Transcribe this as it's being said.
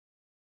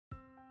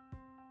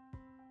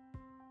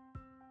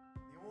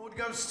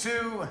award goes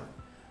to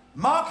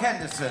Mark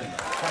Henderson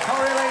for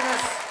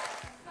Coriolanus.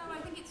 So I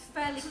think it's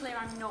fairly clear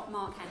I'm not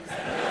Mark Henderson.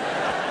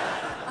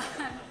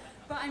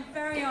 But I'm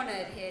very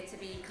honoured here to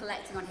be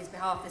collecting on his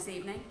behalf this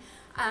evening.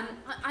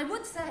 I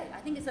would say, I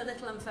think it's a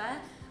little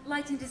unfair.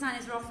 Lighting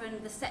designers are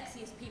often the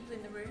sexiest people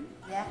in the room,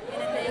 in a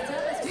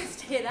theatre. Let's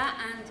just hear that.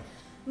 And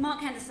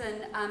Mark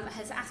Henderson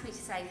has asked me to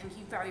say thank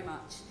you very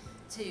much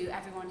to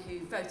everyone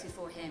who voted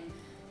for him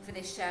for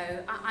this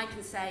show. I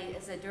can say,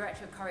 as a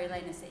director of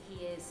Coriolanus, that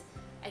he is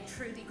a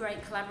truly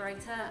great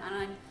collaborator, and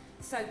I'm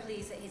so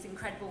pleased that his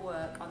incredible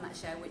work on that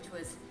show, which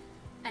was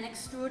an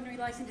extraordinary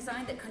lighting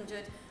design that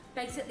conjured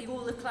basically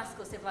all of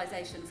classical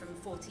civilization from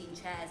 14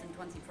 chairs and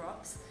 20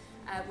 props,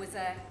 was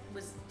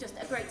just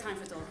a great time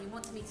for us all. He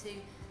wanted me to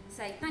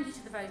say thank you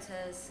to the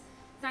voters,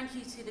 thank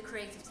you to the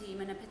creative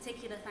team, and a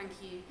particular thank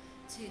you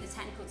to the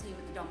technical team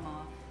at the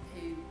Donmar,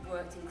 who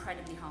worked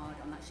incredibly hard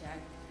on that show.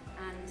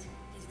 And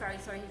he's very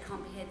sorry he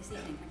can't be here this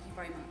evening. Thank you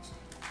very much.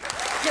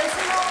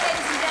 Josie Rourke,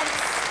 ladies and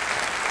gents.